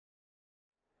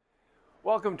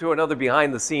Welcome to another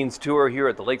behind-the-scenes tour here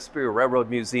at the Lake Superior Railroad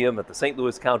Museum at the St.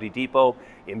 Louis County Depot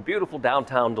in beautiful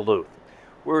downtown Duluth.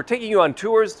 We're taking you on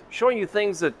tours, showing you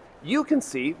things that you can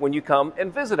see when you come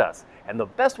and visit us. And the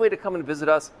best way to come and visit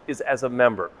us is as a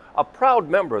member, a proud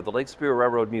member of the Lake Superior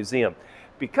Railroad Museum.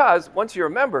 Because once you're a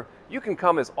member, you can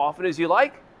come as often as you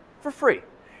like for free.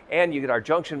 And you get our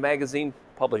Junction magazine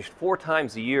published 4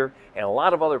 times a year and a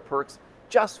lot of other perks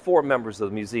just for members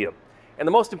of the museum. And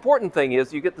the most important thing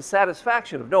is you get the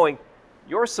satisfaction of knowing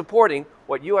you're supporting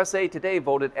what USA Today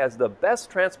voted as the best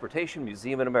transportation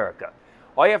museum in America.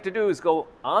 All you have to do is go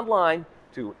online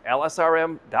to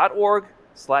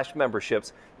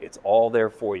lsrm.org/memberships. It's all there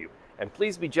for you. And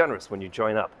please be generous when you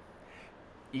join up.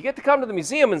 You get to come to the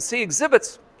museum and see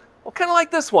exhibits, well, kind of like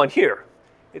this one here.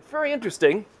 It's very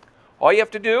interesting. All you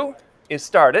have to do is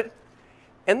start it,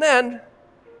 and then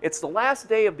it's the last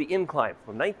day of the Incline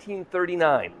from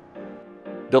 1939.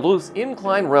 Duluth's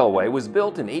Incline Railway was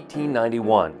built in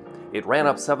 1891. It ran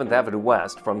up 7th Avenue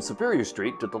West from Superior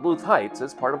Street to Duluth Heights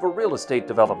as part of a real estate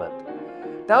development.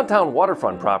 Downtown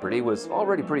waterfront property was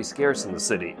already pretty scarce in the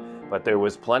city, but there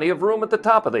was plenty of room at the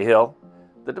top of the hill.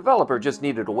 The developer just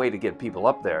needed a way to get people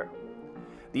up there.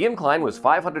 The incline was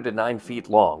 509 feet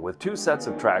long, with 2 sets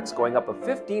of tracks going up a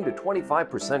 15 to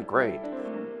 25% grade.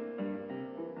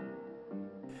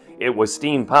 It was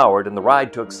steam powered and the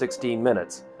ride took 16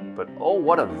 minutes. But oh,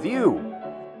 what a view!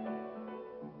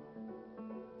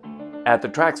 At the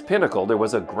track's pinnacle, there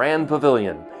was a grand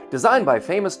pavilion, designed by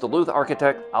famous Duluth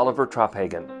architect Oliver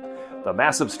Trophagen. The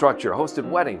massive structure hosted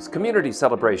weddings, community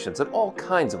celebrations, and all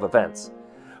kinds of events.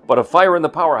 But a fire in the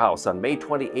powerhouse on May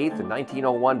 28th in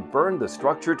 1901 burned the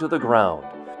structure to the ground.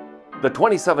 The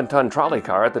 27-ton trolley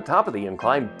car at the top of the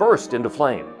incline burst into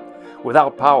flame.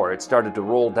 Without power, it started to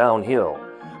roll downhill.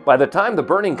 By the time the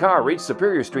burning car reached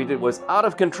Superior Street, it was out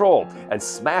of control and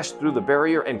smashed through the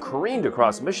barrier and careened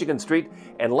across Michigan Street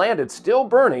and landed, still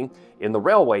burning, in the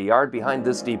railway yard behind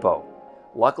this depot.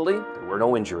 Luckily, there were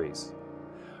no injuries.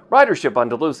 Ridership on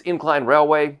Duluth's Incline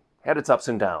Railway had its ups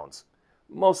and downs.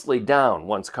 Mostly down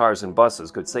once cars and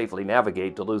buses could safely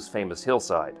navigate Duluth's famous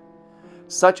hillside.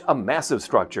 Such a massive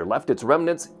structure left its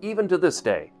remnants even to this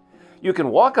day. You can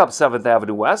walk up 7th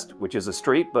Avenue West, which is a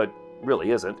street but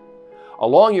really isn't.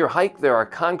 Along your hike, there are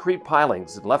concrete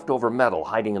pilings and leftover metal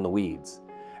hiding in the weeds.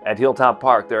 At Hilltop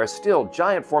Park, there are still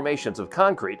giant formations of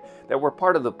concrete that were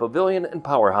part of the pavilion and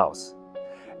powerhouse.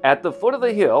 At the foot of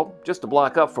the hill, just a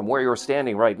block up from where you're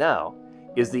standing right now,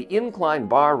 is the Incline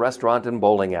Bar, Restaurant, and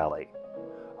Bowling Alley,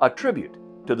 a tribute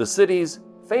to the city's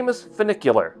famous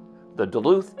funicular, the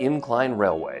Duluth Incline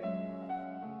Railway.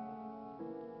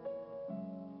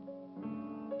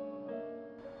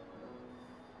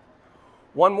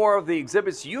 One more of the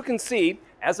exhibits you can see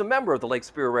as a member of the Lake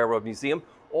Superior Railroad Museum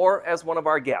or as one of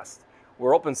our guests.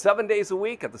 We're open 7 days a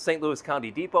week at the St. Louis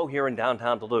County Depot here in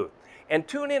downtown Duluth. And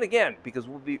tune in again because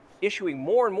we'll be issuing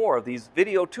more and more of these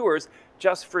video tours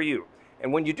just for you.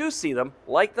 And when you do see them,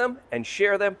 like them and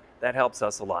share them. That helps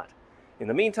us a lot. In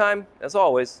the meantime, as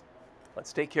always,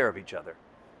 let's take care of each other.